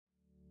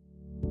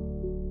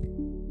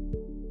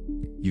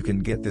You can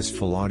get this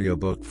full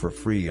audiobook for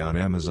free on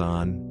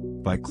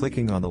Amazon by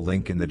clicking on the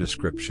link in the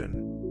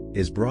description.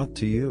 Is brought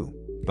to you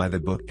by the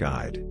Book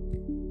Guide.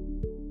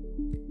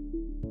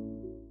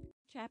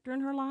 Chapter in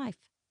her life.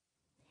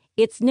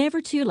 It's Never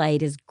Too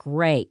Late is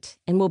great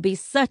and will be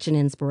such an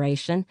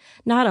inspiration,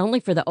 not only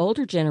for the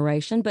older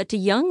generation, but to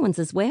young ones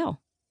as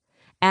well.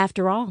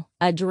 After all,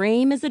 a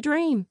dream is a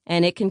dream,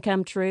 and it can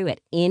come true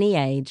at any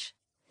age.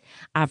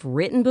 I've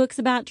written books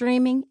about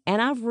dreaming,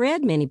 and I've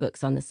read many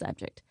books on the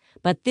subject,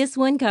 but this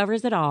one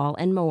covers it all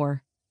and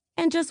more.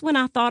 And just when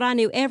I thought I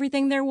knew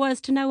everything there was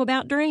to know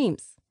about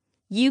dreams.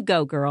 You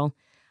go, girl.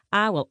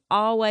 I will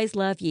always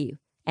love you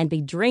and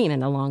be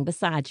dreaming along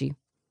beside you.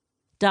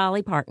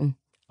 Dolly Parton,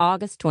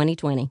 August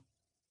 2020.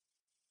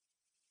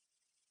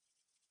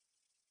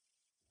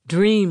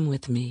 Dream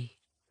with me.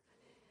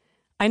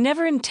 I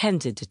never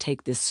intended to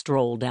take this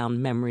stroll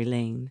down memory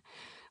lane.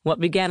 What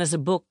began as a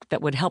book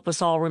that would help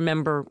us all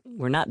remember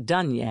we're not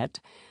done yet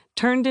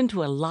turned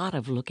into a lot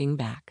of looking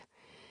back.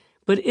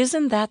 But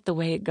isn't that the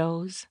way it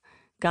goes?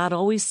 God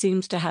always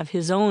seems to have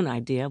his own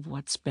idea of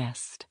what's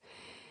best.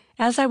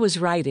 As I was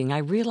writing, I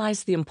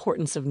realized the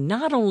importance of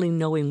not only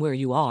knowing where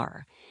you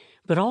are,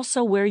 but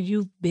also where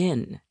you've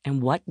been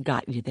and what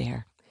got you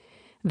there.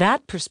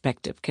 That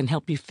perspective can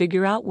help you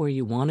figure out where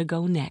you want to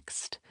go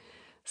next.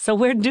 So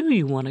where do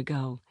you want to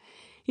go?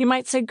 You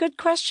might say, good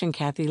question,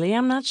 Kathy Lee,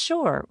 I'm not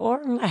sure,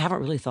 or I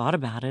haven't really thought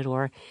about it,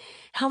 or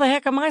how the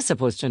heck am I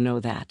supposed to know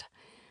that?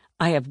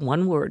 I have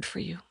one word for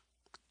you.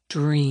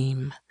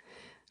 Dream.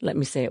 Let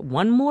me say it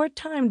one more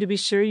time to be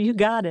sure you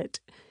got it.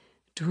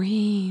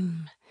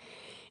 Dream.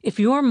 If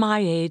you're my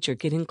age or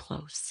getting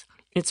close,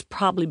 it's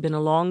probably been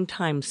a long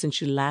time since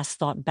you last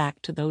thought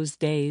back to those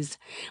days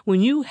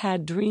when you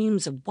had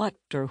dreams of what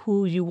or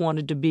who you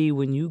wanted to be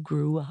when you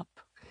grew up.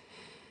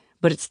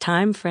 But it's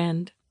time,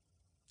 friend.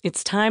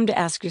 It's time to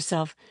ask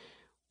yourself,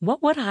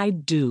 what would I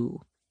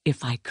do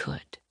if I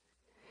could?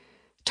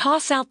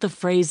 Toss out the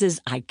phrases,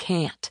 I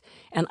can't,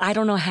 and I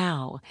don't know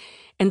how,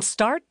 and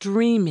start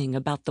dreaming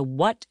about the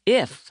what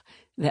if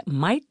that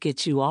might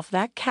get you off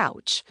that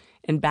couch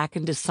and back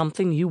into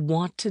something you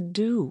want to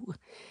do.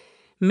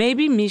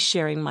 Maybe me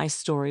sharing my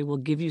story will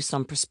give you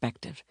some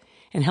perspective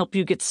and help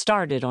you get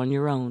started on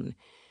your own.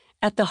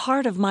 At the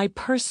heart of my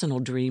personal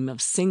dream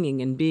of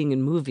singing and being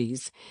in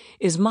movies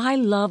is my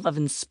love of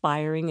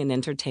inspiring and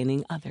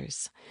entertaining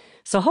others.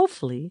 So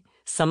hopefully,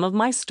 some of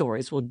my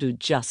stories will do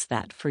just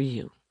that for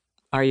you.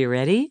 Are you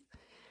ready?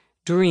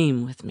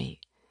 Dream with me,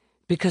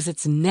 because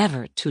it's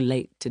never too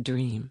late to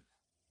dream.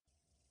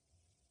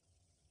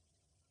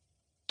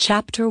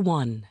 Chapter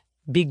 1.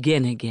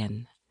 Begin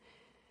Again.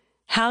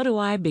 How do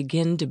I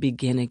begin to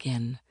begin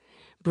again?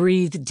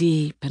 Breathe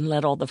deep and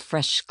let all the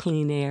fresh,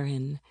 clean air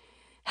in.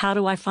 How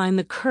do I find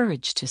the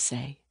courage to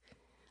say,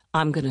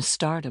 I'm going to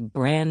start a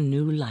brand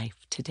new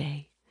life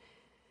today?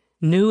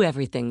 New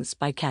Everythings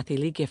by Kathy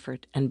Lee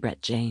Gifford and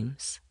Brett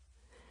James.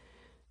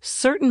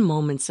 Certain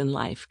moments in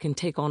life can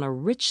take on a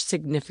rich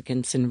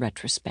significance in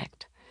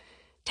retrospect.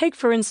 Take,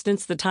 for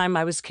instance, the time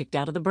I was kicked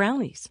out of the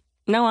Brownies.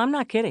 No, I'm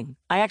not kidding.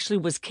 I actually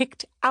was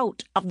kicked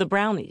out of the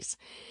Brownies.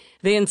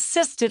 They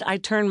insisted I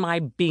turn my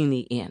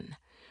beanie in,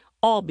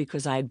 all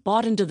because I had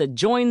bought into the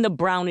Join the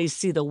Brownies,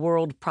 See the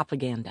World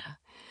propaganda.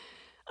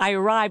 I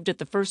arrived at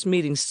the first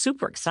meeting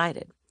super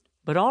excited,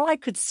 but all I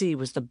could see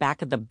was the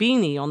back of the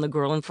beanie on the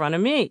girl in front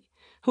of me,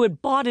 who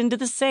had bought into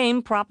the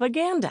same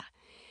propaganda.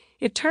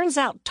 It turns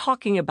out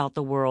talking about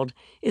the world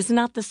is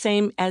not the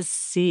same as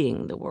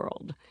seeing the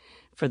world.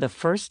 For the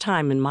first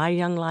time in my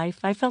young life,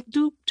 I felt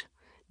duped,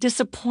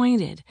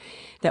 disappointed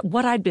that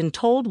what I'd been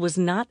told was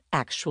not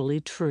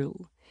actually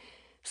true.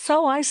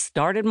 So I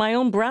started my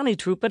own brownie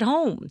troupe at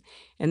home,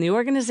 and the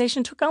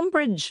organization took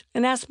umbrage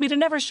and asked me to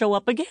never show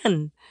up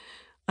again.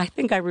 I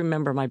think I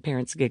remember my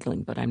parents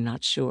giggling, but I'm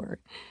not sure.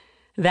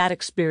 That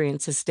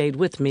experience has stayed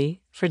with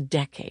me for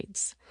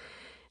decades.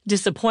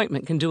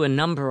 Disappointment can do a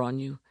number on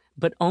you,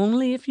 but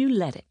only if you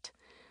let it.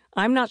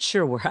 I'm not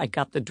sure where I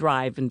got the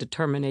drive and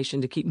determination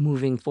to keep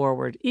moving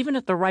forward, even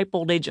at the ripe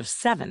old age of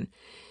 7,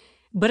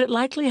 but it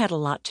likely had a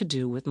lot to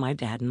do with my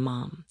dad and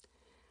mom.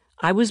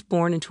 I was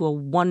born into a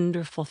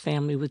wonderful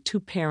family with 2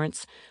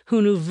 parents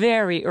who knew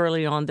very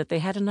early on that they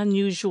had an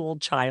unusual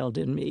child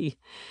in me.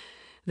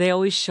 They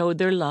always showed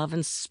their love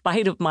in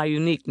spite of my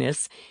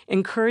uniqueness,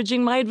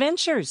 encouraging my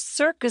adventures,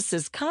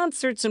 circuses,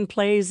 concerts, and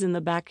plays in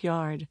the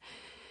backyard.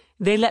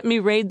 They let me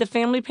raid the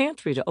family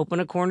pantry to open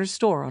a corner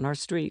store on our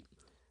street.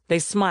 They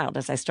smiled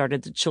as I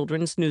started the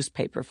children's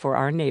newspaper for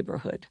our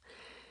neighborhood.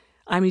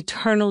 I'm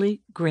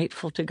eternally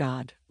grateful to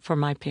God for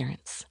my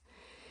parents.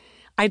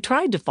 I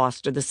tried to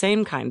foster the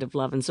same kind of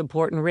love and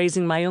support in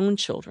raising my own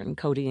children,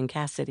 Cody and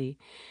Cassidy.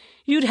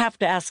 You'd have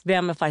to ask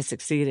them if I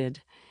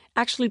succeeded.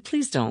 Actually,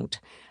 please don't.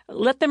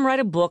 Let them write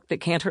a book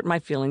that can't hurt my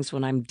feelings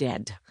when I'm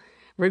dead.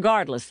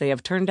 Regardless, they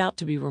have turned out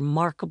to be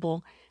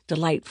remarkable,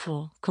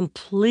 delightful,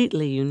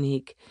 completely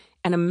unique,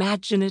 and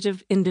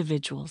imaginative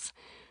individuals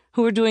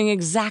who are doing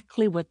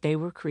exactly what they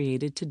were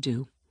created to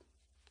do: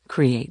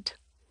 create.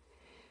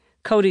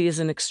 Cody is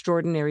an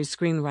extraordinary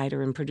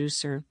screenwriter and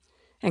producer.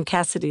 And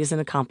Cassidy is an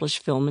accomplished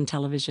film and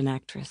television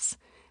actress.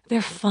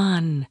 They're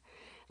fun.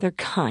 They're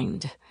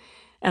kind.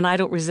 And I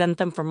don't resent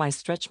them for my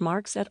stretch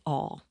marks at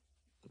all.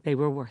 They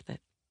were worth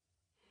it.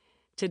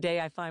 Today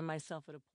I find myself at a